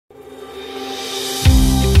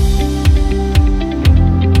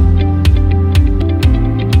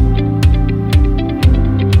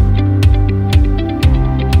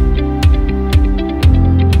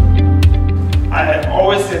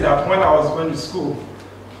school,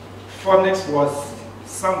 phonics was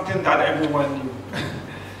something that everyone knew.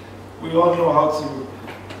 We all know how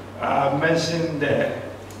to mention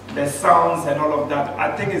the sounds and all of that.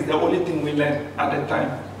 I think it's the only thing we learned at the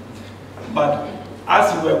time. But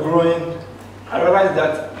as we were growing, I realized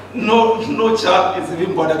that no child is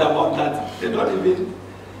even bothered about that. They don't even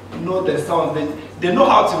know the sounds. They know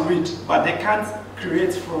how to read, but they can't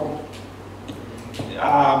create from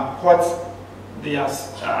what they are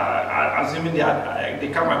assuming they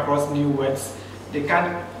come across new words. They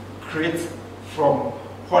can't create from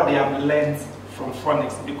what they have learned from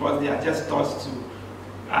phonics, because they are just taught to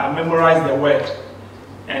memorize the word,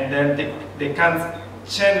 and then they can't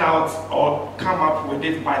churn out or come up with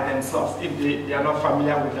it by themselves if they are not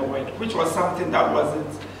familiar with the word, which was something that wasn't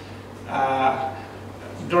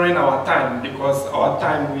during our time, because our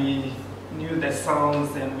time we knew the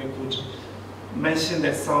sounds and we could mention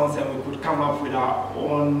the sounds and we could come up with our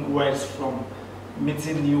own words from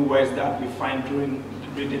meeting new words that we find during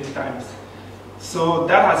reading times. So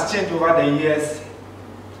that has changed over the years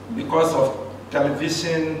because of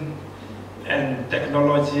television and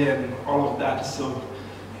technology and all of that. So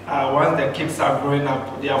once the kids are growing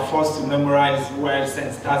up, they are forced to memorize words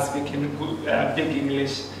and start speaking big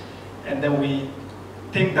English, and then we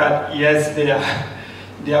think that yes, they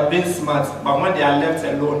are being smart, but when they are left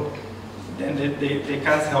alone, then they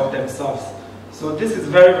can't help themselves. So this is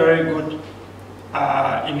very, very good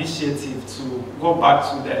initiative to go back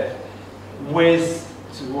to the ways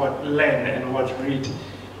to learn and read.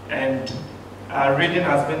 And reading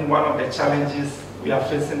has been one of the challenges we are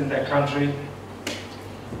facing in the country.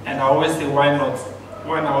 And I always say, why not?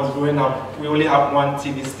 When I was growing up, we only have one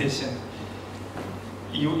TV station.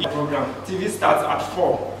 Program. TV starts at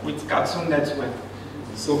 4 with Cartoon Network.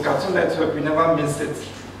 So Cartoon Network, we never miss it.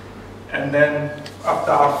 And then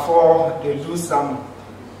after 4, they do some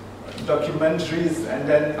documentaries, and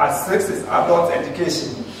then at 6 is adult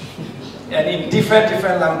education, and in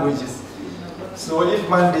different languages. So if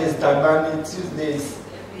Monday is Dagbani, Tuesday is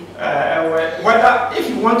if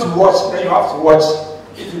you want to watch, then you have to watch.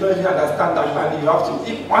 If you don't even understand Dagbani, you have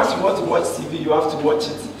to. Once you want to watch TV, you have to watch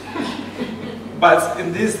it. But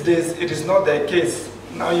in these days, it is not the case.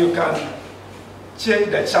 Now you can change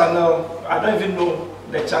the channel. I don't even know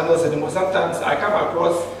the channels anymore. Sometimes I come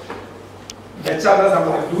across the channels, I'm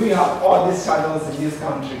like, do we have all these channels in this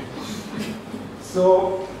country?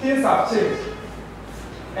 So things have changed,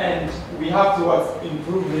 and we have to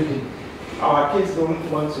improve reading. Our kids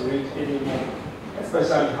don't want to read anymore,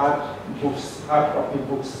 especially hard copy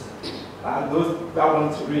books. Those that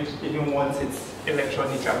want to read even want it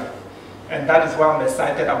electronically. And that is why I'm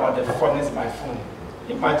excited about the phonics by phone.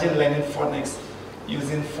 Imagine learning phonics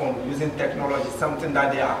using phone, using technology, something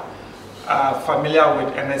that they are familiar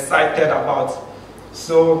with and excited about.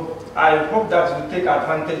 So I hope that you take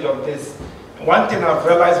advantage of this. One thing I've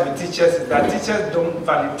realized with teachers is that teachers don't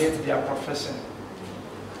validate their profession.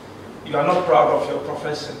 You are not proud of your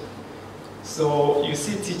profession. So you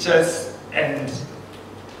see teachers and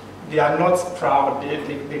they are not proud,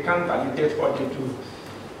 they can't validate what they do.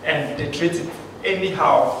 And they treat it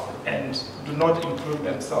anyhow and do not improve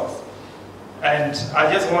themselves. And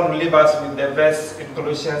I just want to leave us with the verse in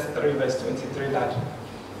Colossians 3 verse 23 that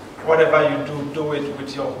whatever you do, do it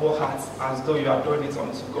with your whole heart as though you are doing it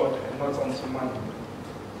unto God and not unto man.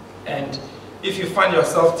 And if you find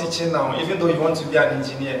yourself teaching now, even though you want to be an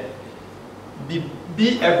engineer,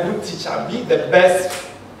 be a good teacher, be the best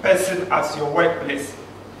person at your workplace.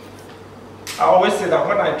 I always say that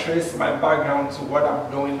when I trace my background to what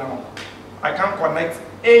I'm doing now, I can connect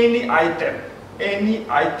any item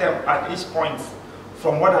at each point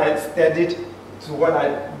from what I studied to what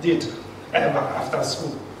I did ever after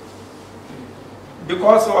school.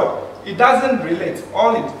 Because what? It doesn't relate.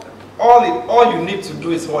 All you need to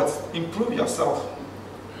do is what? Improve yourself.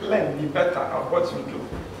 Learn, be better at what you do.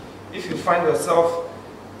 If you find yourself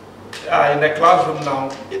in the classroom now,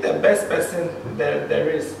 be the best person there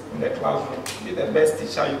is in the classroom. Be the best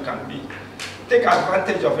teacher you can be. Take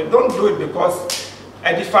advantage of it. Don't do it because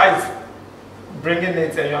Edify is bringing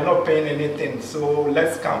it and you're not paying anything. So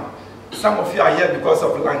let's come. Some of you are here because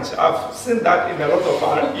of lunch. I've seen that in a lot of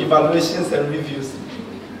our evaluations and reviews.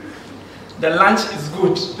 The lunch is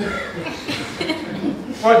good.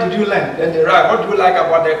 What did you learn? Then they write. What do you like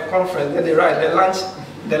about the conference? Then they write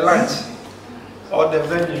the lunch or the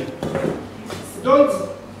venue. Don't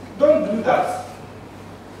do that.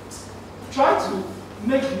 Try to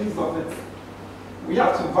make use of it. We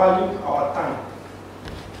have to value our time.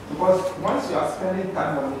 Because once you are spending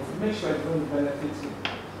time on it, make sure it's going to benefit you.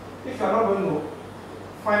 If you are not going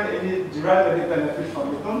to derive any benefit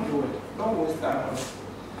from it, don't do it. Don't waste time on it.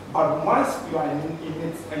 But once you are in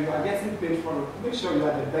it and you are getting paid for it, make sure you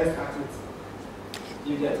are the best at it.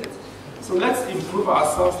 You get it? So let's improve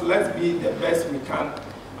ourselves. Let's be the best we can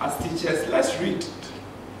as teachers. Let's read.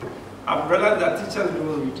 I've realized that teachers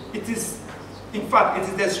don't read. It is, in fact, it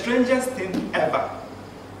is the strangest thing ever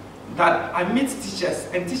that I meet teachers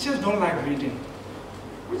and teachers don't like reading,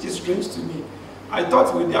 which is strange to me. I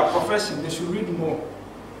thought with their profession they should read more.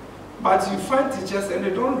 But you find teachers and they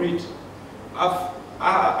don't read.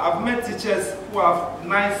 I've met teachers who have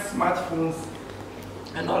nice smartphones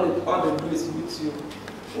and all they do is YouTube,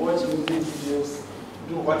 watch music videos,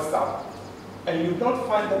 do WhatsApp. And you don't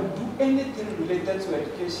find them do anything related to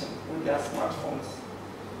education with their smartphones.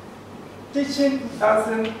 Teaching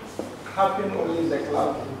doesn't happen only in the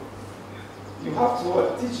classroom. You have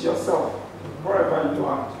to teach yourself wherever you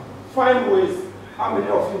are. Find ways. How many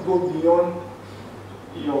of you go beyond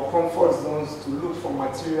your comfort zones to look for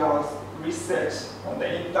materials, research on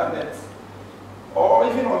the internet, or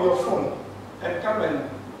even on your phone, and come and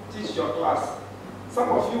teach your class? Some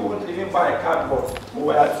of you won't even buy a cardboard. We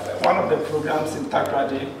were at one of the programs in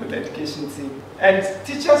Takrade with the education team, and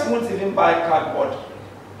teachers won't even buy cardboard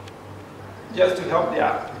just to help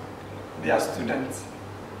their students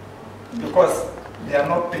because they are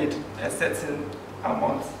not paid a certain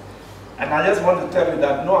amount. And I just want to tell you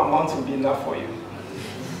that no amount will be enough for you.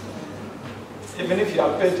 Even if you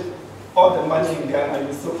are paid all the money in Ghana,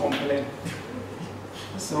 you still complain.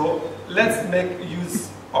 So let's make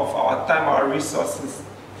use of our time, our resources.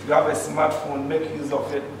 If you have a smartphone, make use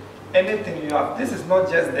of it. Anything you have. This is not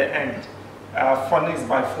just the end. Phonics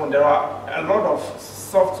by phone. There are a lot of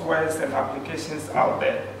softwares and applications out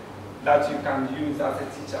there that you can use as a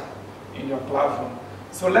teacher in your classroom.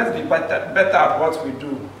 So let's be better at what we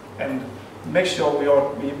do and make sure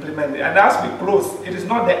we implement it. And as we close, it is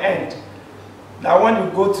not the end. Now when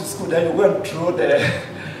you go to school, then you go and throw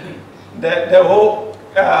the whole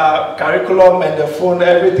curriculum and the phone,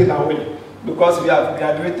 everything away, because we have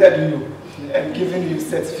graduated you and given you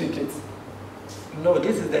certificates. No,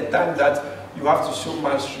 this is the time that you have to show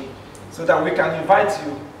mastery so that we can invite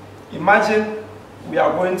you. Imagine we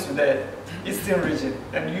are going to the Eastern region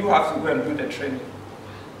and you have to go and do the training.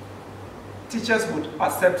 Teachers would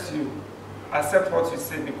accept you, accept what you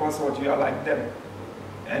say because what you are like them.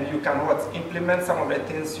 And you can implement some of the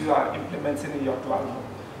things you are implementing in your classroom.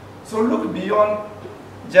 So look beyond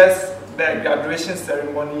just the graduation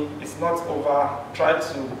ceremony. It's not over. Try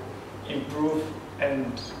to improve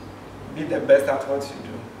and be the best at what you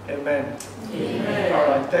do. Amen. Amen. All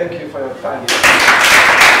right. Thank you for your time.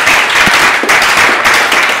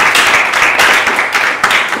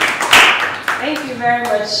 Thank you very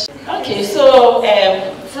much. Okay, so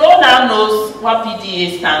Flo now knows what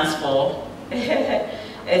PDA stands for.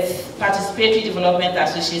 It's Participatory Development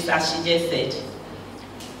Association, as she just said.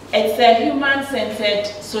 It's a human-centered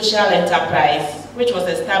social enterprise which was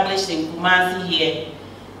established in Kumasi here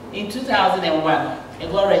in 2001.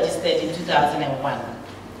 It got registered in 2001.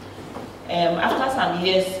 After some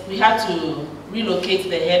years, we had to relocate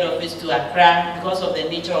the head office to Accra because of the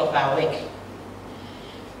nature of our work.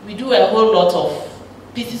 We do a whole lot of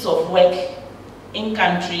pieces of work in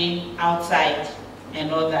country, outside,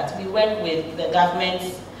 and all that. We work with the government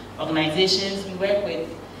organizations, we work with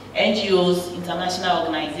NGOs, international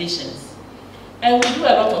organizations, and we do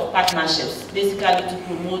a lot of partnerships, basically to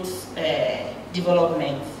promote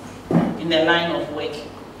development in the line of work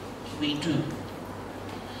we do.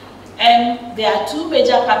 And there are two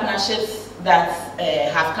major partnerships that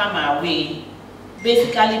have come our way,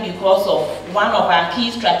 basically because of one of our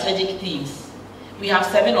key strategic themes. We have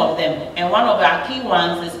 7 of them, and one of our key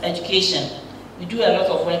ones is education. We do a lot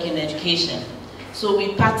of work in education. So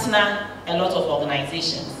we partner a lot of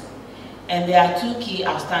organizations. And there are 2 key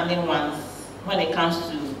outstanding ones when it comes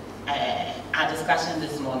to our discussion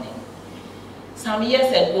this morning. Some years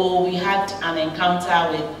ago, we had an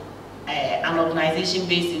encounter with an organization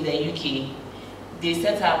based in the UK. They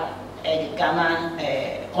set up a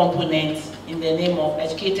Ghana component in the name of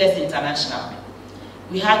Educators International.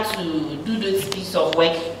 We had to do this piece of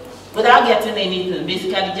work without getting anything,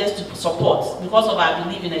 basically just to support because of our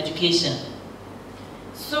belief in education.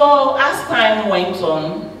 So as time went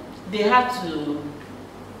on, they had to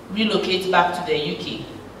relocate back to the UK.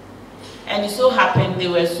 And it so happened they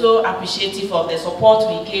were so appreciative of the support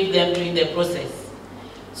we gave them during the process.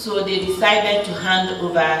 So they decided to hand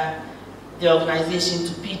over the organization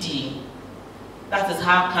to PDA. That is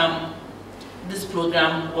how come this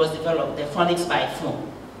program was developed, the Phonics by Phone.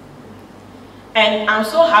 And I'm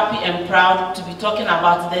so happy and proud to be talking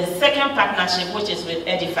about the second partnership, which is with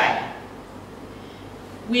Edify.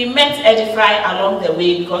 We met Edify along the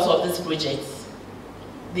way because of this project.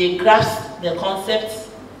 they grasped the concepts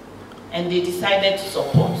and they decided to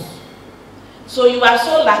support. So you are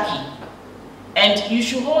so lucky, and you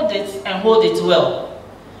should hold it and hold it well.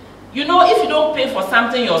 You know, if you don't pay for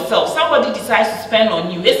something yourself, somebody decides to spend on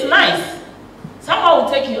you. It's nice. Someone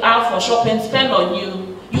will take you out for shopping, spend on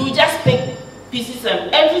you. You will just pick pieces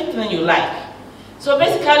and everything you like. So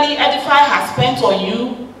basically, Edify has spent on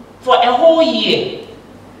you for a whole year,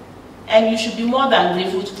 and you should be more than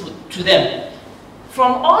grateful to them.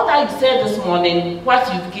 From all that you said this morning,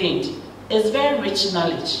 what you've gained is very rich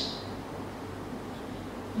knowledge.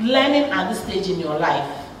 Learning at this stage in your life,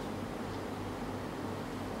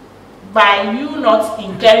 by you not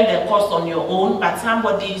incurring the cost on your own, but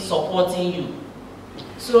somebody supporting you.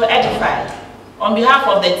 So Edify, on behalf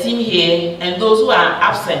of the team here and those who are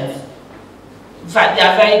absent, in fact, they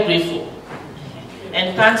are very grateful.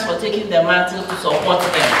 And thanks for taking the mantle to support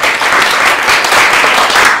them.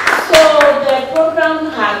 So the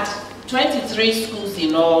program had 23 schools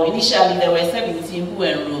in all. Initially, there were 17 who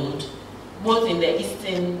enrolled, both in the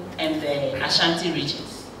Eastern and the Ashanti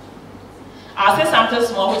regions. I'll say something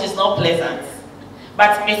small which is not pleasant,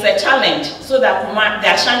 but it's a challenge so that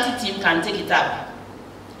the Ashanti team can take it up.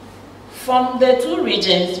 From the two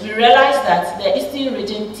regions, we realized that the Eastern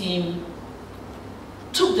region team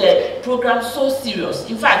took the program so serious.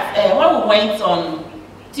 In fact, when we went on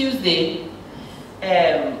Tuesday,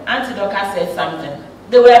 Auntie Doka said something.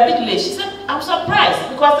 They were a bit late. She said, I'm surprised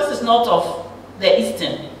because this is not of the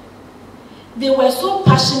Eastern. They were so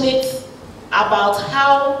passionate about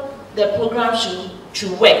how the program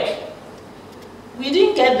should work. We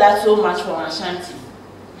didn't get that so much from Ashanti.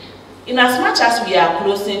 In as much as we are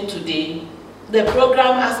closing today, the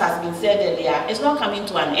program, as has been said earlier, is not coming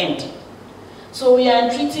to an end. So we are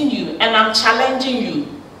entreating you, and I'm challenging you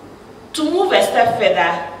to move a step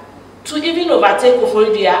further, to even overtake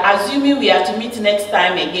Oforidia, assuming we are to meet next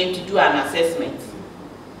time again to do an assessment.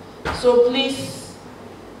 So please,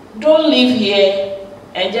 don't leave here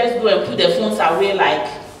and just go and put the phones away like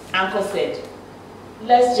Uncle said.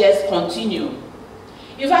 Let's just continue.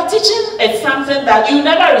 If our teaching is something that you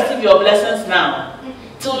never receive your blessings now,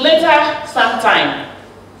 till later sometime.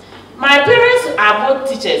 My parents are both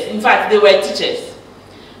teachers. In fact, they were teachers.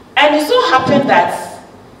 And it so happened that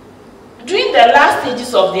during the last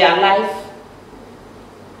stages of their life,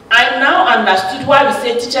 I now understood why we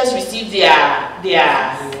say teachers receive their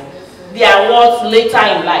awards later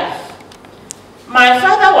in life. My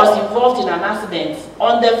father was involved in an accident.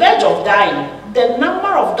 On the verge of dying, the number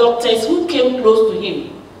of doctors who came close to him,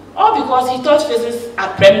 all because he taught physics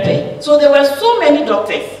at Prempe. So there were so many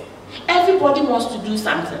doctors. Everybody wants to do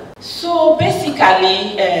something. So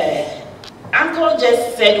basically, Uncle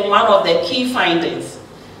just said one of the key findings,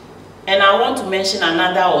 and I want to mention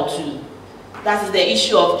another or two. That is the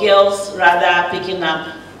issue of girls rather picking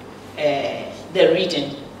up the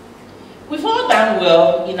reading. We've all done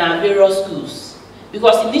well in our various schools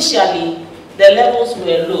because initially the levels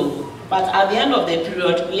were low, but at the end of the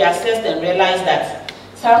period we assessed and realized that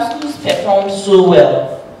some schools performed so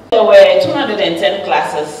well. There were 210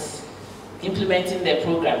 classes implementing the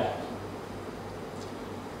program.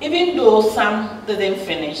 Even though some didn't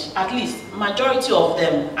finish, at least majority of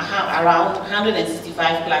them, around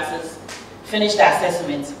 165 classes, finished the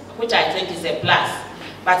assessment, which I think is a plus.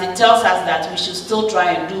 But it tells us that we should still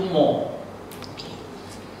try and do more. Okay.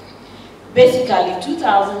 Basically,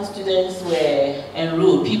 2,000 students were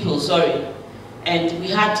enrolled, and we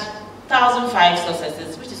had 1,005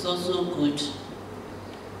 successes, which is also good.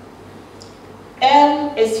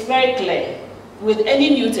 It's very clear. With any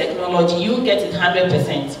new technology, you get it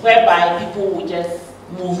 100%, whereby people will just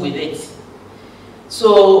move with it.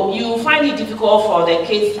 So you find it difficult for the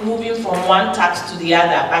kids moving from one task to the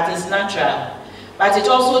other, but it's natural. But it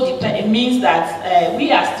also it means that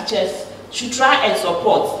we as teachers should try and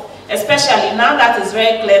support, especially now that it's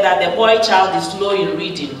very clear that the boy child is slow in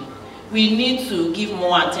reading. We need to give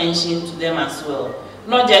more attention to them as well.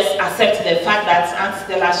 Not just accept the fact that Aunt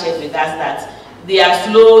Stella shared with us that they are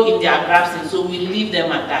slow in their grasping, so we leave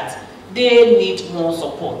them at that. They need more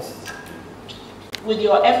support. With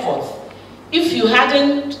your efforts, if you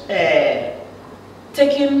hadn't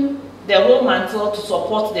taken the whole mantle to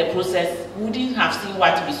support the process, we wouldn't have seen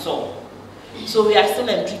what we saw. So we are still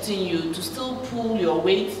entreating you to still pull your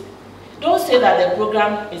weight. Don't say that the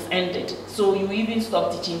program is ended, so you even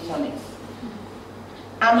stop teaching phonics.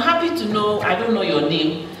 I'm happy to know, I don't know your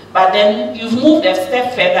name, but then you've moved a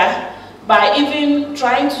step further by even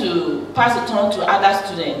trying to pass it on to other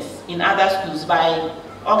students in other schools by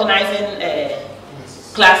organizing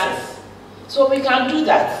classes. So we can do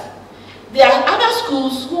that. There are other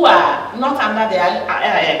schools who are not under the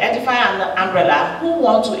Edify umbrella who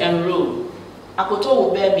want to enroll. Ahodwo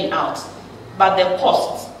will bear me out. But the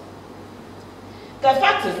cost. The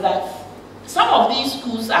fact is that some of these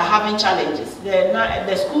schools are having challenges.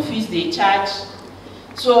 The school fees they charge,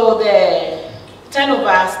 so the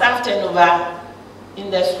staff turnover in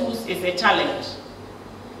the schools is a challenge.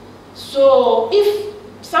 So if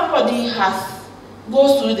somebody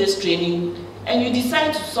goes through this training and you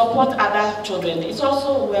decide to support other children, it's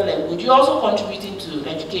also well and good. You're also contributing to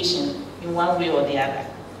education in one way or the other.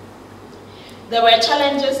 There were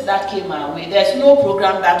challenges that came our way. There's no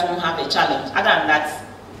program that won't have a challenge. Other than that,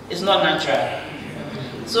 it's not natural.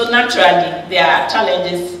 So naturally, there are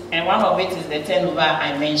challenges, and one of it is the turnover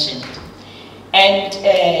I mentioned. And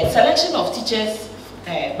selection of teachers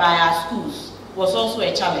by our schools was also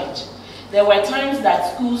a challenge. There were times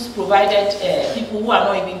that schools provided people who are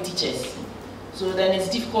not even teachers. So then it's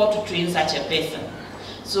difficult to train such a person.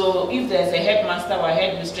 So if there's a headmaster or a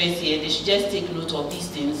headmistress here, they should just take note of these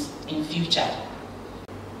things in future.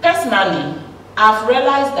 Personally, I've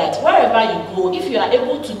realized that wherever you go, if you are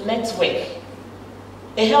able to network,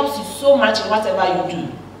 it helps you so much in whatever you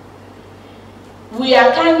do. We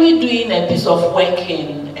are currently doing a piece of work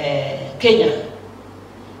in Kenya.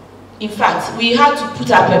 In fact, we had to put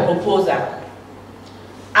up a proposal.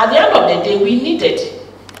 At the end of the day, we needed,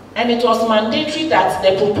 and it was mandatory that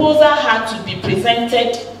the proposal had to be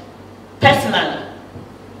presented personally.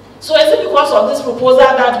 So is it because of this proposal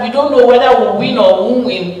that we don't know whether we'll win or won't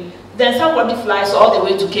win, then somebody flies all the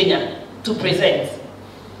way to Kenya to present?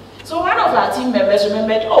 So one of our team members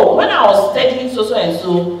remembered, oh, when I was studying so and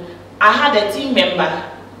so, I had a team member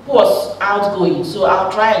who was outgoing, so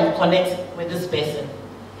I'll try and connect with this person.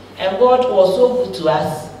 And God was so good to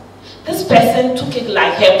us. This person took it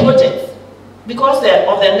like her project because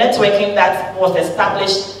of the networking that was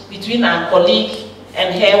established between our colleague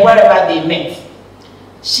and her wherever they met.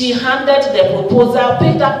 She handed the proposal,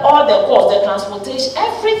 picked up all the costs, the transportation,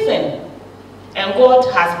 everything. And God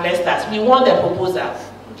has blessed us. We won the proposal.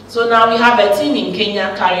 So now we have a team in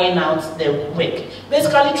Kenya carrying out the work.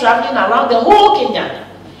 Basically traveling around the whole Kenya.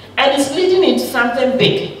 And it's leading into something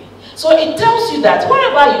big. So it tells you that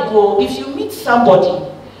wherever you go, if you meet somebody,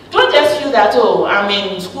 don't just feel that, oh, I'm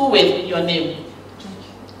in school with your name.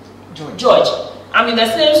 George. I'm in the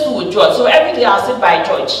same school with George. So every day I'll sit by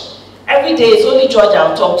George. Every day it's only George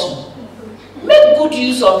I'll talk to. Make good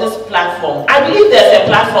use of this platform. I believe there's a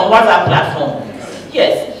platform. What's our platform?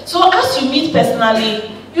 Yes. So as you meet personally,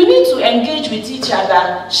 you need to engage with each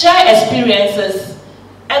other, share experiences,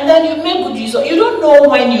 and then you make good use of it. You don't know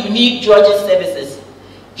when you need George's services.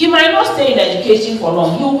 He might not stay in education for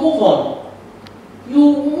long. You move on.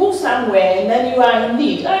 You move somewhere and then you are in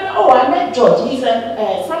need. And, oh, I met George. He's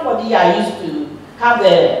somebody I used to have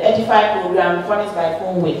the Edify program, Phonics by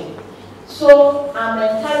phone with. So I'm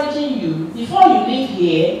encouraging you, before you leave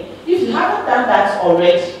here, if you haven't done that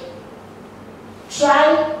already,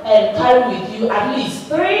 try and carry with you at least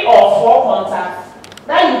 3 or 4 contacts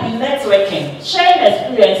that you'll be networking, sharing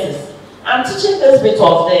experiences. I'm teaching this bit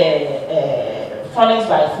of the Phonics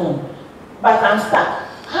by phone, but I'm stuck.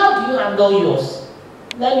 How do you handle yours?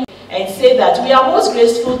 And say that we are most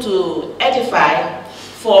grateful to Edify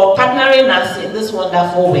for partnering us in this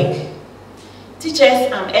wonderful work.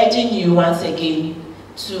 Teachers, I'm urging you once again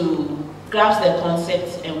to grasp the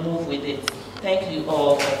concept and move with it. Thank you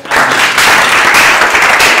all for coming.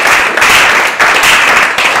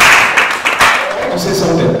 I want to say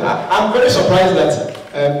something. I'm very surprised that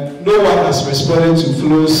no one has responded to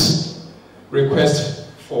Flo's request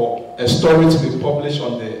for a story to be published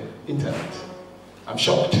on the internet. I'm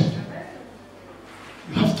shocked.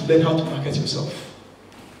 You have to learn how to market yourself.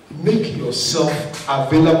 Make yourself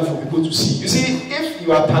available for people to see. You see, if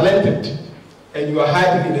you are talented and you are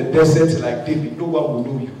hiding in the desert like David, no one will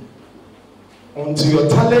know you. Until your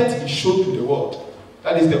talent is shown to the world,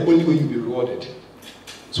 that is the only way you'll be rewarded.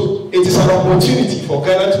 So it is an opportunity for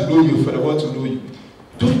Ghana to know you, for the world to know you.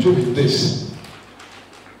 Don't joke with this.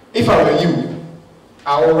 If I were you,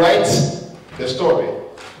 I will write the story,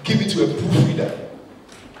 give it to a proofreader,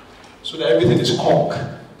 so that everything is conk.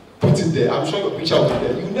 Put it there. I'm sure your picture will be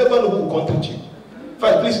there. You never know who will contact you. In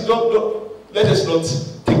fact, please don't let us not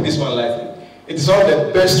take this one lightly. It is one of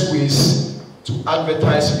the best ways to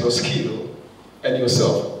advertise your skill and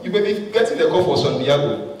yourself. You may be getting the call for San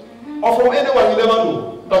Diego or from anyone you never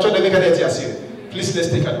know. Please let's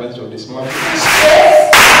take advantage of this. Thank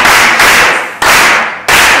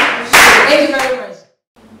you very much.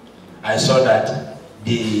 I saw that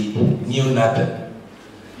they knew nothing.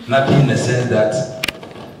 Nothing in the sense that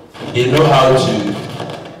they know how to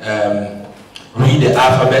read the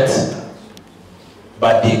alphabet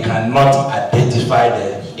but they cannot identify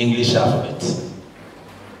the English alphabet.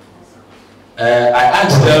 I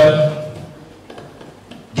asked them,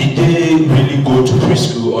 did they really go to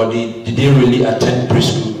preschool, or did they really attend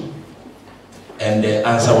preschool? And the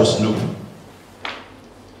answer was no.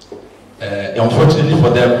 Unfortunately for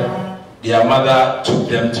them, their mother took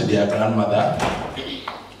them to their grandmother.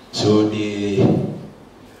 So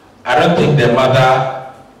I don't think the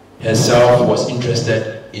mother herself was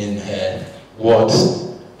interested in her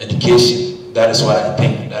words education. That is what I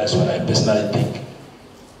think. That is what I personally think.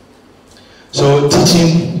 So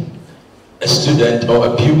teaching a student or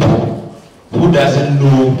a pupil who doesn't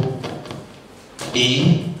know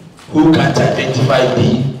A, who can't identify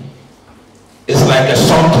B, it's like a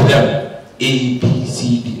song to them. A, B,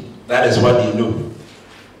 C, D. That is what they know.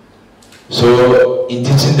 So in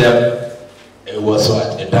teaching them, it was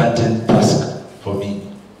a daunting task for me.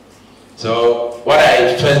 So what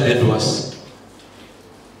I first did was,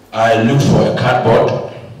 I looked for a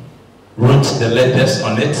cardboard, wrote the letters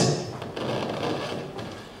on it,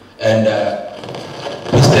 and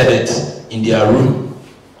pasted it in their room.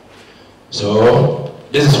 So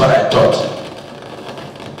this is what I taught.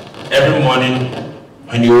 Every morning,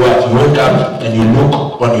 when you wake up and you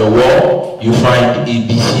look on your wall, you find A,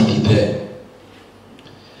 B, C, D there.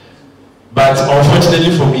 But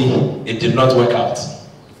unfortunately for me, it did not work out.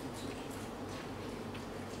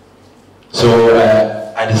 So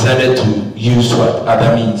I decided to use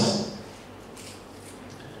other means.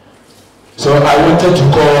 So I wanted to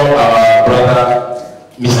call our brother,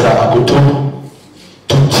 Mr. Ahodwo,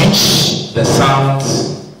 to teach the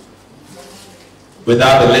sounds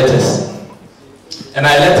without the letters. And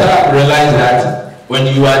I later realized that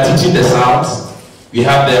when you are teaching the sounds, we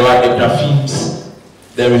have the graphemes.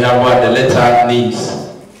 Then we have the letter names.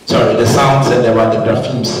 Sorry, the sounds and the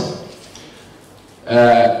graphemes.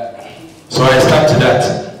 So I started that.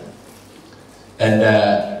 And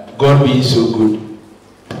God being so good,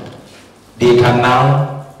 they can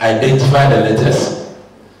now identify the letters,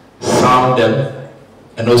 sound them,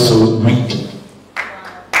 and also read.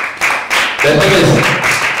 The thing is,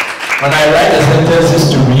 when I write the sentences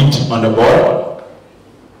to read on the board,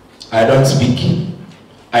 I don't speak.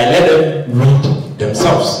 I let them read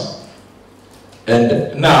themselves.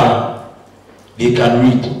 And now they can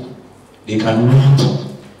read. They can read.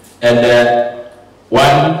 And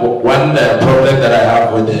one problem that I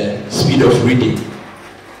have with the speed of reading,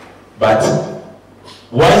 but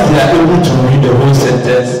once they are able to read the whole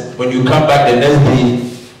sentence, when you come back the next day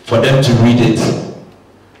for them to read it,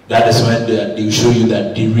 that is when they will show you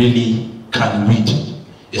that they really can read.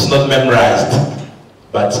 It's not memorized,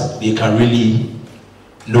 but they can really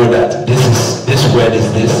know that this word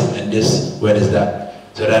is this and this word is that.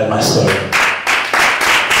 So that's my story.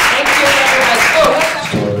 Thank you very much.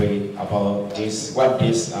 Story about this, what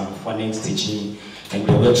this phonics teaching and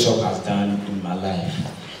the workshop has done in my life.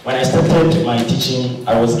 When I started my teaching,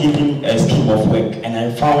 I was given a scheme of work and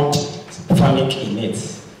I found phonics in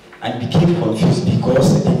it. And became confused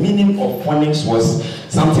because the meaning of phonics was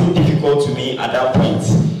something difficult to me at that point.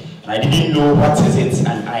 And I didn't know what is it,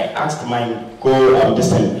 and I asked my worker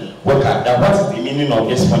that what is the meaning of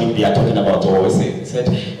this phonics they are talking about, or is it? He said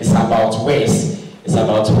it's about words, it's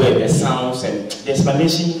about where the sounds, and the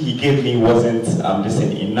explanation he gave me wasn't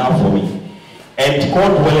enough for me. And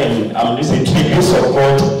God willing, to the grace of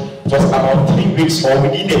God, it was about 3 weeks or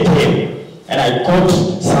within a term, and I got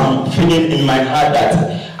some feeling in my heart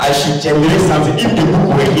that I should generate something. If the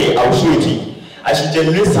book were here, I will show it to you. I should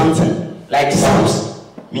generate something like sounds.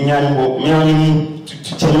 To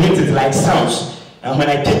generate it like sounds. And when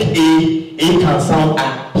I take A can sound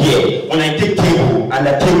A here. When I take table, and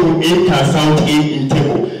the table, A can sound A in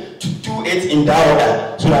table. To do it in that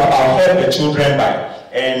order, so that I'll help the children by.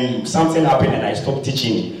 And something happened and I stopped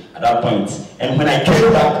teaching at that point. And when I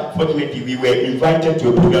came back, fortunately, we were invited to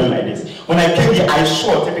a program like this. When I came here, I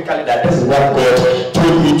saw typically that this is what God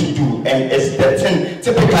told me to do. And it's the thing,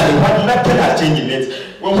 typically, nothing has changed in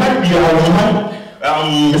it. When we are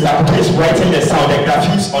Mr. Ahodwo is writing the sound, the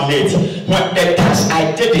graphics on it. When the task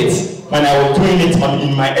I did it, when I was doing it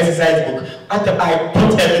in my exercise book, after I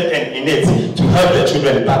put everything in it to help the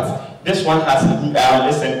children. But this one has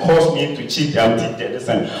caused me to teach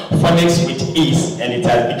phonics with ease, and it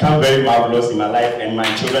has become very marvelous in my life, and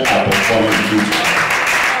my children are performing good.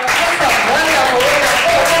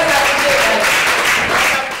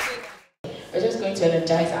 We're just going to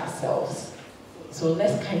energize ourselves. So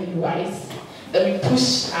let's kindly rise. Then we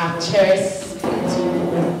push our chairs into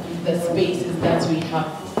the spaces that we have.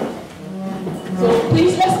 So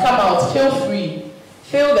please, let's come out. Feel free.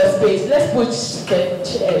 Fill the space. Let's push the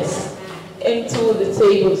chairs into the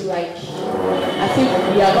tables, like I think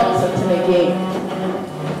we are not sitting again.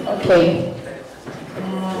 Okay.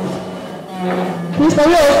 Please, can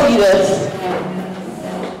we all see this?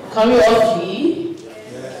 Can we all see?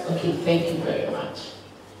 Okay, thank you very much.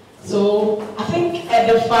 So I think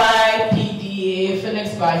edify, PDA,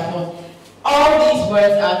 Phonics by phone, all these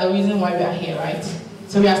words are the reason why we are here, right?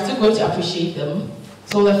 So we are still going to appreciate them.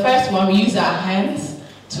 So the first one, we use our hands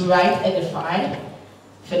to write edify,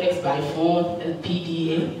 Phonics by phone, and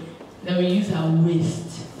PDA. Then we use our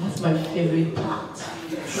waist. That's my favorite part.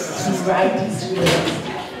 To write these words.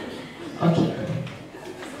 Okay.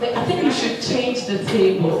 I think we should change the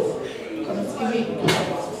table. Because it's giving.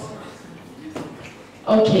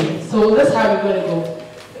 Okay, so that's how we're going to go.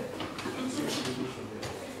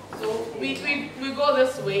 So we go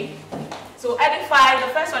this way. So edify, the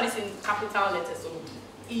first one is in capital letters. So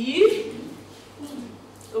E.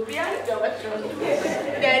 So behind the direction.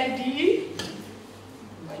 Then D.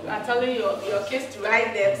 You are telling your kids to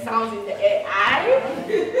write the sounds in the air. I.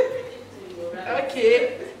 Okay.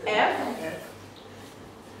 F.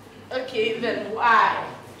 Okay, then Y.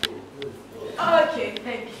 Okay,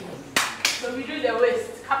 thank you. So we do the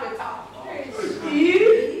waist, capital. E.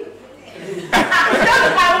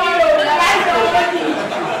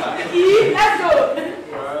 E. Let's go.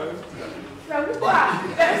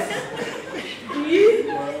 E.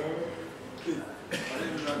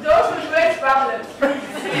 Those with waist problems.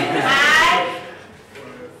 I.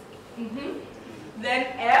 Then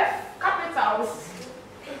F, capitals.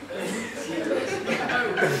 Oh,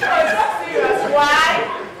 it's not serious. Y.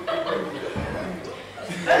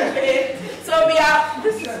 Okay. So we are,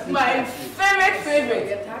 this is my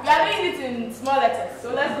favorite. We are doing it in small letters. So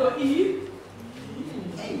let's go E.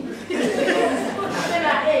 Then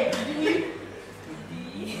A. D.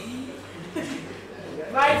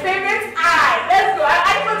 My favorite I. Let's go. I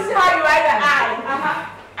want to see how you write the I.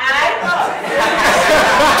 I.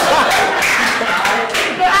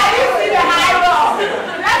 So I didn't see the I wrong.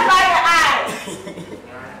 Let's write the I.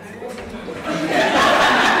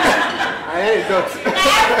 I hate dots.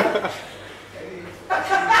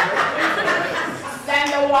 Then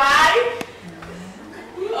the Y.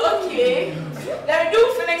 Okay. Then we do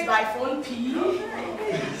Phonics by phone P.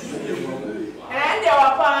 And there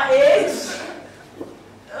are H.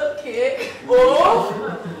 Okay. O.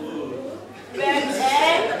 Then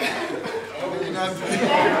N. Then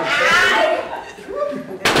I.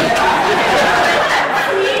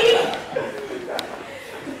 C.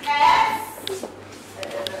 S.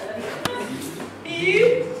 E.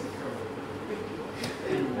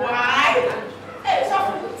 Y. Hey, stop.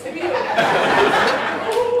 P.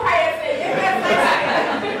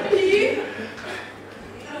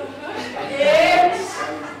 H.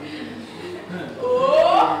 O.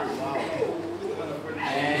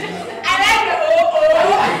 I like the O.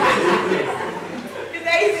 It's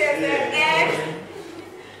easier than N.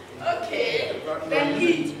 Okay. Then E.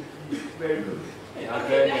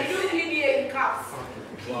 Okay. Then do PDA in caps.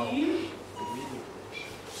 E.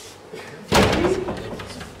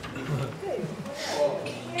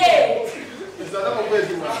 A.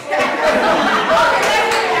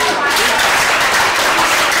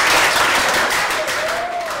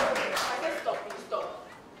 Stop.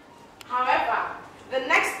 However, the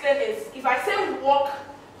next thing is, if I say walk,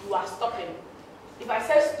 you are stopping. If I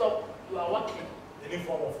say stop, you are walking. Any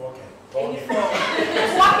form of walking. Any form.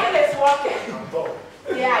 Walking is walking.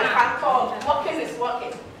 Yeah, you can talk. Walking is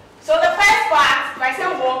walking. So the first part, if I say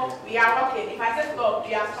walk, we are walking. If I say stop,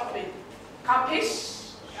 we are stopping. Capish?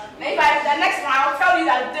 Then the next one, I'll tell you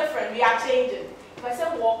that different. We are changing. If I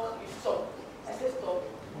say walk, you stop. I say stop.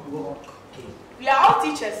 Walk. Okay. We are all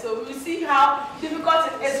teachers, so we will see how difficult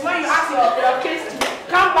it is when you ask your kids to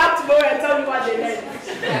come back tomorrow and tell you what they learned.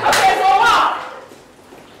 Okay, so walk.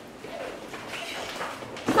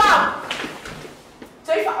 Stop.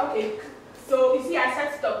 So if okay, so you see, I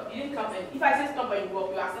said stop. You didn't come in. If I say stop and you walk,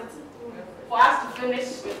 you are setting. For us to finish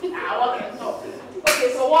with our walk and stop. Okay,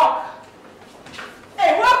 so walk.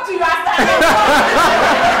 Hey, walk to your stand.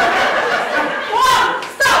 Walk.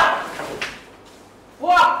 Stop.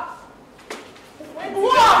 Walk.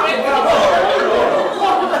 Walk.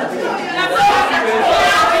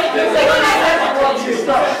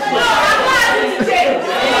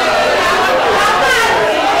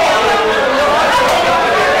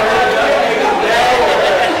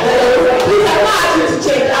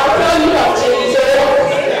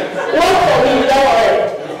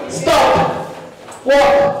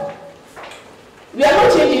 We are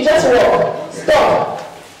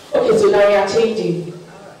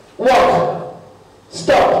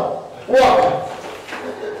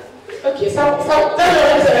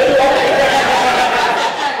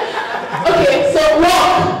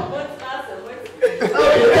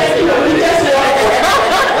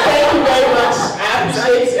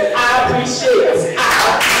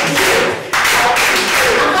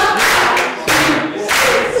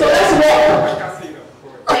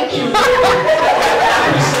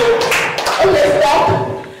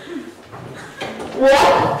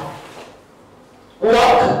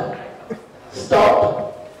walk,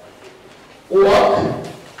 stop, walk.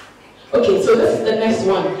 Okay, so this is the next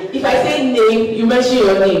one. If I say name, you mention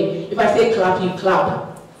your name. If I say clap, you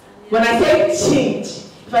clap. When I say change,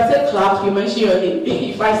 if I say clap, you mention your name.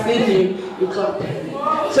 If I say name, you clap.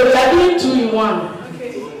 So we are doing 2 in 1.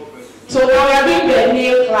 So now we are doing the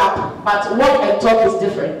name clap, but walk and talk is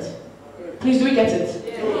different. Please, do we get it?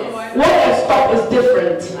 Walk and stop is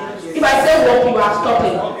different. If I say walk, you are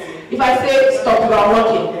stopping. If I say stop, you are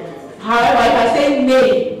walking. However, if I say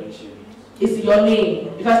name, it's your name.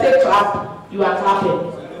 If I say clap, you are clapping.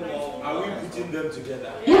 Are we putting them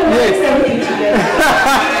together? Yeah, we're putting everything together.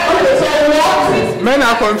 Okay, so walk. Men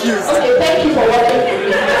are confused. Okay, thank you for working for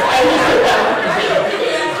me. I will say that.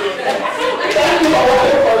 Thank you for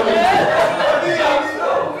working for me.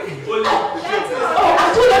 Oh, I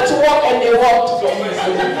told them to walk and they walked for me.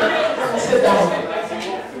 So sit down.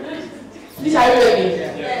 Please, are you ready?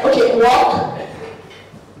 Okay, walk.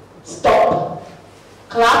 Stop.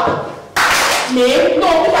 Clap. Name. No,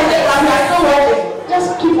 if I say clap, I'm not walking. Just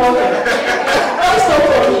keep walking. Don't stop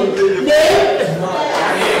for me. Name.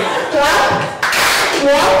 Clap.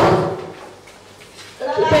 Walk.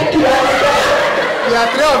 Thank you. There are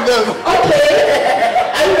 3 of them. Okay.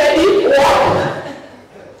 Are you ready? Walk.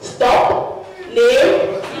 Stop. Name.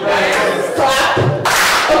 Clap.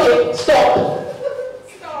 Okay, stop.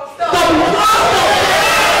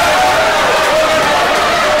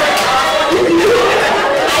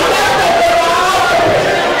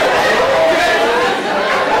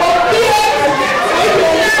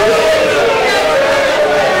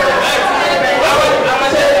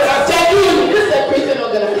 Stop.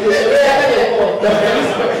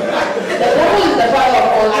 The devil is the father of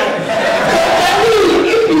all life. So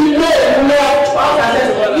if you know,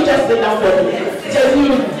 you just sit down for me.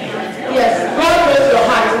 Yes, God bless your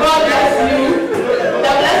heart. God bless you.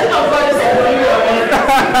 The blessing of God is upon you already.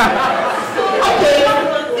 Okay.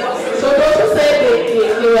 So those who say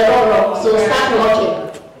they were all wrong, so start walking.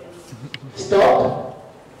 Stop.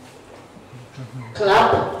 Clap.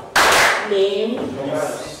 Name.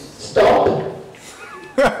 Stop. Stop.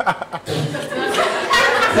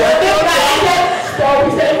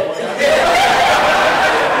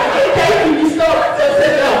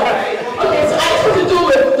 Okay, so I have to do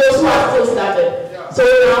with those who are still started. So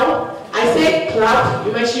now I say clap,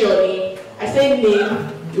 you mention your name. I say name,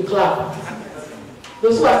 you clap.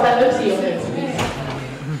 Those who are started, let's see your hands, please.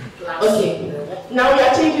 Okay. Now we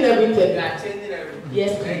are changing everything.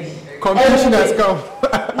 Yes, please. Confusion has come.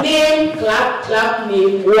 Name, clap, clap,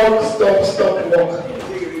 name, walk, stop, stop, walk.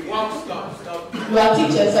 Walk, stop. You are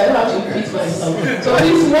teachers, so I don't have to repeat myself. So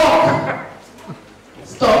please walk,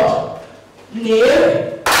 stop,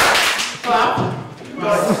 name, clap.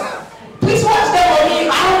 Please watch them for me.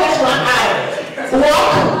 I have just one eye.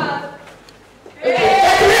 Walk.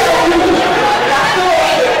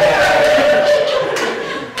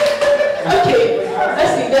 Okay,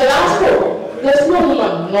 let's see, the last one. There's no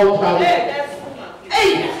woman, no problem. Hey,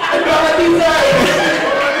 I'm gonna be sorry.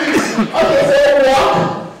 Okay, so walk,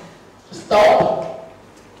 stop,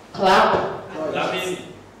 clap,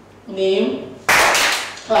 name,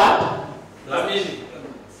 clap,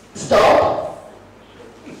 stop.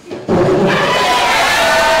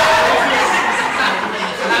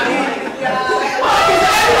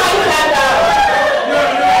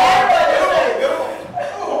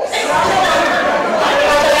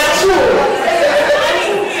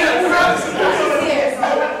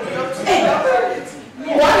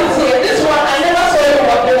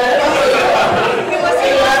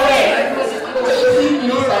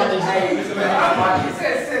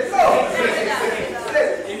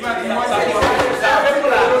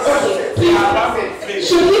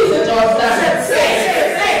 Should we sit or stand?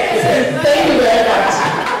 Thank you very much.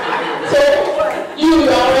 So, you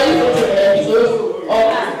are already putting the episode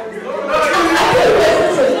on.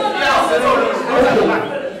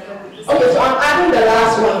 Okay, so I'm adding the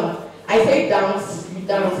last one. I say dance, you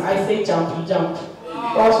dance. I say jump, you jump.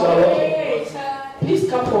 Whilst you are walking. Please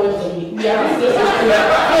come forward for me. We are this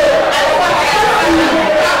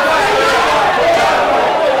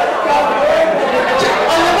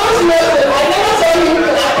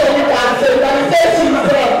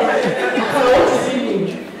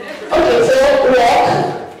Okay, so walk,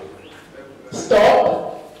 stop,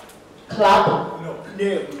 clap.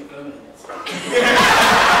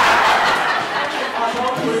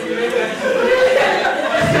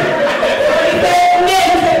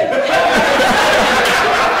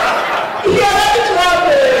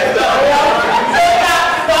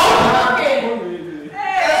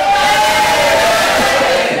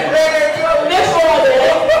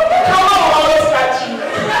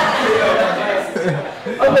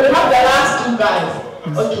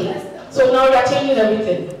 Okay. So now we are changing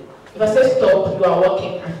everything. If I say stop, you are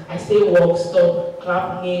walking. I say walk, stop,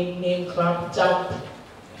 clap, name, clap, jump.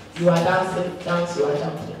 You are dancing, dance, you are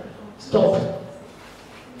jumping. Stop.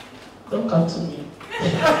 Don't come to me.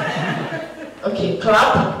 Okay,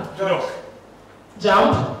 clap. Jump.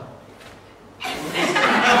 Jump.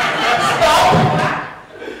 Stop.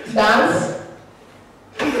 Dance.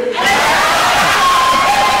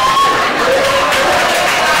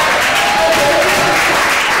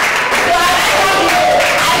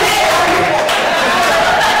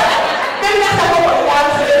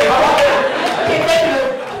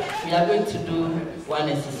 We are going to do one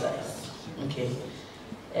exercise. Okay.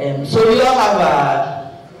 So we all have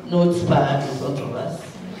a notepad in front of us.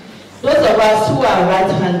 Those of us who are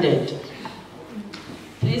right-handed,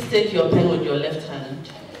 please take your pen with your left hand.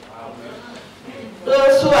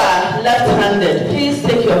 Those who are left-handed, please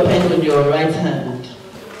take your pen with your right hand.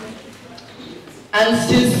 And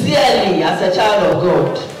sincerely, as a child of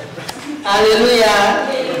God, hallelujah,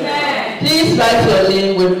 amen. Please write your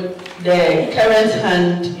name with the current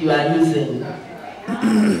hand you are using.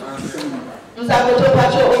 If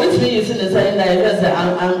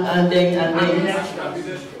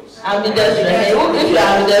you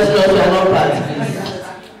are ambidextrous, you are not part, please.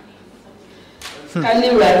 Can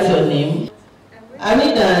you write your name? Are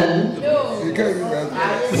we done? No.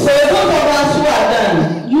 So those of us who are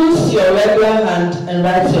done, use your regular hand and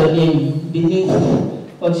write your name beneath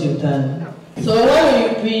what you've done. So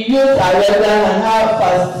when we use our regular hand, how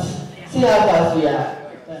fast, see how fast we are.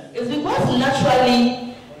 It's because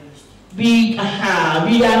naturally we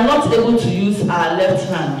are not able to use our left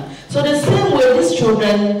hand. So the same way these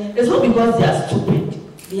children, it's not because they are stupid.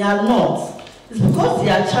 They are not. It's because they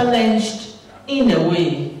are challenged in a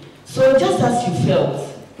way. So just as you felt,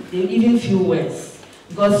 they even feel worse.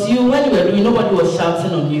 Because when you were doing, nobody was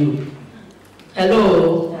shouting on you.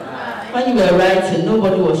 Hello? When you were writing,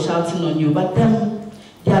 nobody was shouting on you. But then,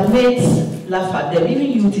 their mates laugh at them.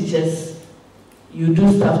 Even you teachers, you do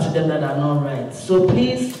stuff to them that are not right. So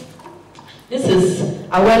please, this is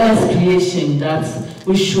awareness creation that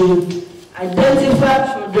we should identify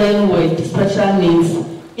children with special needs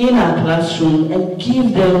in our classroom and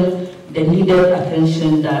give them the needed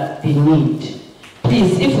attention that they need.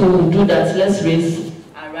 Please, if we will do that, let's raise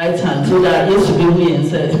our right hand so that yes will be me and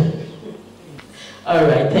say. All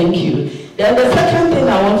right, thank you. Then the second thing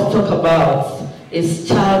I want to talk about is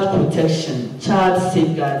child protection, child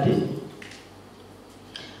safeguarding.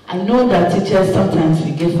 I know that teachers sometimes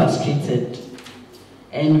we get frustrated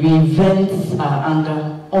and we vent our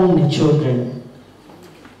anger on the children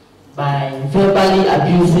by verbally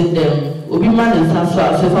abusing them. Obi man and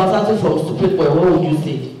Sansa, so if I was asking from stupid boy, what would you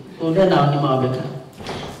say? Well, then I'll name Albeka.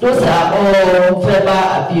 Those are all verbal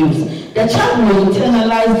abuse. The child will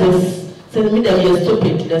internalize this, say to me that you're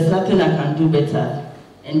stupid, there's nothing I can do better.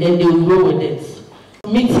 And then they will grow with it.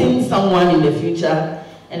 Meeting someone in the future,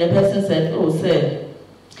 and the person said, oh, sir,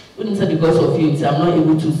 wouldn't say because of you, I'm not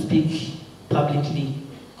able to speak publicly.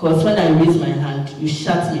 Because when I raise my hand, you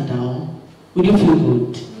shut me down. Would you feel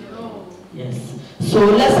good? No. Yes. So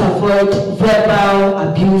let's avoid verbal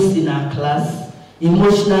abuse in our class,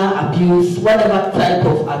 emotional abuse, whatever type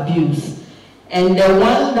of abuse. And the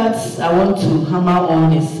one that I want to hammer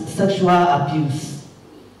on is sexual abuse.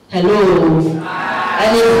 Hello?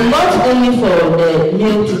 And it's not only for the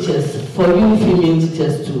male teachers, for you female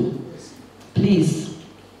teachers too. Please,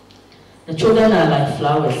 the children are like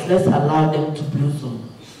flowers. Let's allow them to blossom.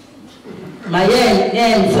 My hello?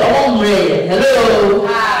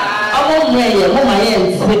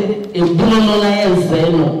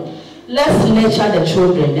 Let's nurture the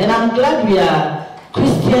children. And I'm glad we are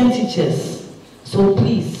Christian teachers. So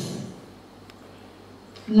please,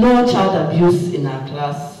 no child abuse in our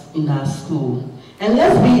class, in our school. And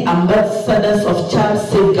let's be ambassadors of child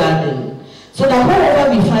safeguarding. So that wherever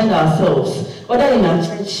we find ourselves, whether in our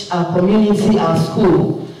church, our community, our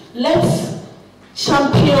school, let's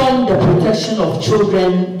champion the protection of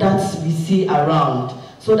children that we see around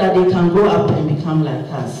so that they can grow up and become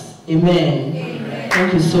like us. Amen. Amen.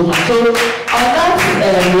 Thank you so much. So on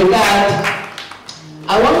that regard,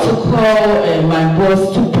 I want to call my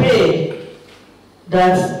boss to pray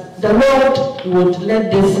that the Lord would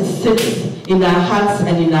let this sit in our hearts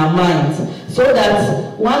and in our minds so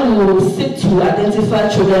that one will sit to identify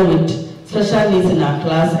children with special needs in our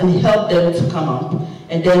class and help them to come up.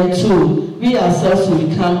 And then two, we ourselves will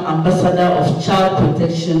become ambassador of child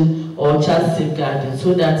protection or child safeguarding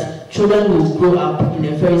so that children will grow up in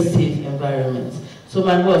a very safe environment. So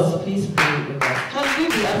my boss, please pray with us. Can we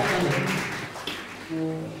be asking?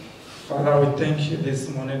 Father, we thank you this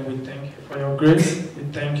morning. We thank you for your grace. We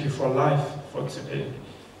thank you for life for today.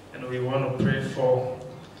 And we want to pray for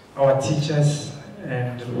our teachers,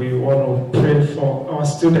 and we want to pray for our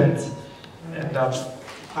students, and that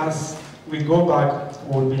as we go back,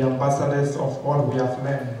 we'll be ambassadors of what we have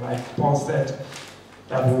learned. Like Paul said,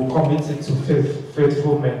 that we'll commit it to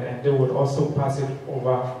faithful men, and they will also pass it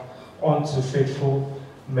over on to faithful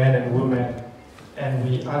men and women. And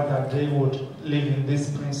we ask that they would live in this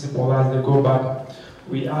principle as they go back.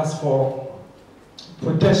 We ask for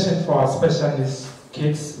protection for our special needs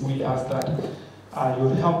kids. We ask that you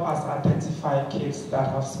would help us identify kids that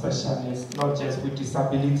have special needs, not just with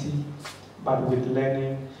disability, but with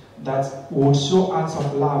learning, that will show acts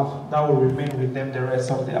of love that will remain with them the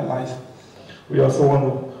rest of their life. We also want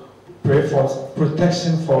to pray for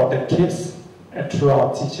protection for the kids and through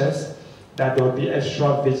our teachers, that they will be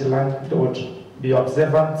extra vigilant, they would be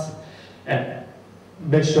observant, and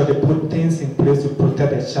make sure they put things in place to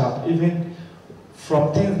protect the child. Even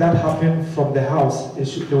from things that happen from the house, they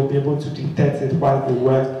will be able to detect it while they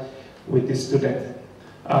work with the student.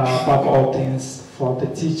 Above all things, for the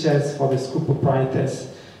teachers, for the school proprietors,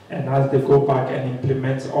 and as they go back and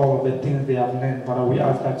implement all of the things they have learned, Father, we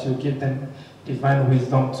ask that you give them divine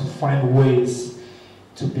wisdom to find ways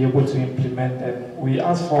to be able to implement them. We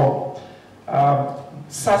ask for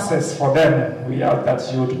success for them. We ask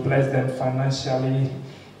that you would bless them financially,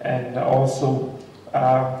 and also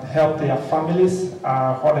help their families,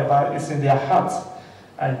 whatever is in their hearts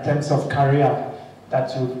in terms of career,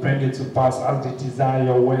 that you would bring it to pass as they desire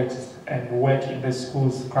your works and work in the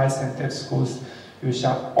schools, Christ-centered schools. You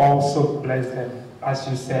shall also bless them, as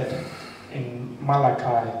you said in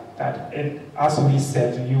Malachi, that as we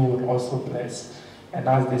said, you would also bless. And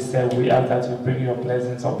as they said, we ask that you bring your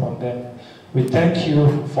blessings upon them. We thank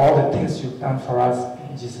you for all the things you've done for us.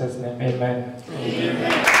 In Jesus' name, amen.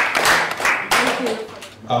 Amen.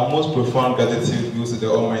 Our most profound gratitude goes to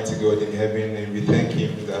the Almighty God in heaven, and we thank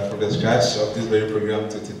Him that from the scratch of this very program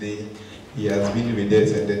to today, He has been with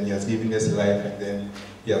us, and then He has given us life, and then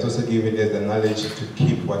He has also given us the knowledge to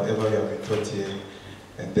keep whatever we have been taught here.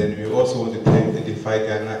 And then we also want to thank Edify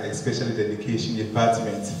Ghana, especially the Education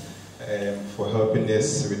Department, for helping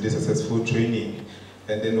us with this successful training.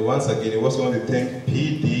 And then once again, we also want to thank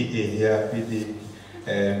PDA here, with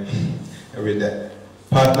the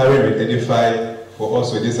partnering with Edify for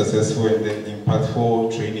also this successful and then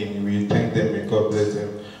impactful training. We thank them, may God bless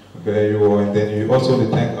them very well. And then we also want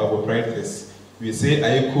to thank our proprietors. We say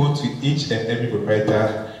Aiko to each and every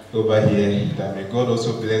proprietor over here, that may God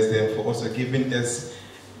also bless them for also giving us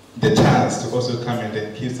the chance to also come and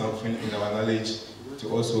then keep something in our knowledge to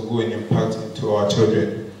also go and impact into our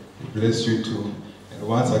children. We bless you too. And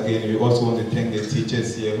once again, we also want to thank the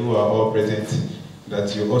teachers here who are all present,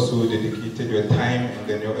 that you also dedicated your time and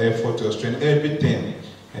then your effort to strengthen everything.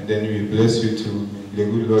 And then we bless you too. May the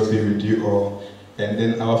good Lord be with you all. And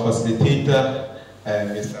then our facilitator,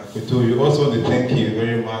 Mr. Ahodwo, we also want to thank you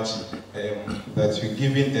very much that you're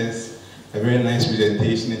giving us a very nice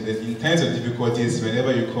presentation. And then in times of difficulties,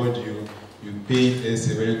 whenever you called you paid us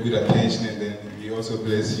a very good attention, and then we also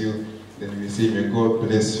bless you. Then we say, may God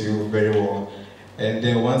bless you very well. And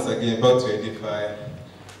then once again, back to Edify,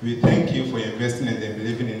 we thank you for investing and then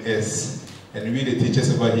believing in us. And we, the teachers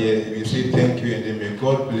over here, we say thank you, and then may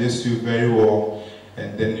God bless you very well.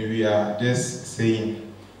 And then we are just saying,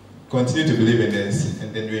 continue to believe in us,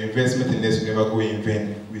 and then your investment in us will never go in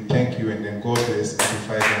vain. We thank you, and then God bless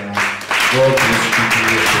Edify Ghana. God bless you, and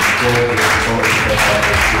God bless all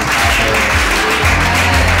the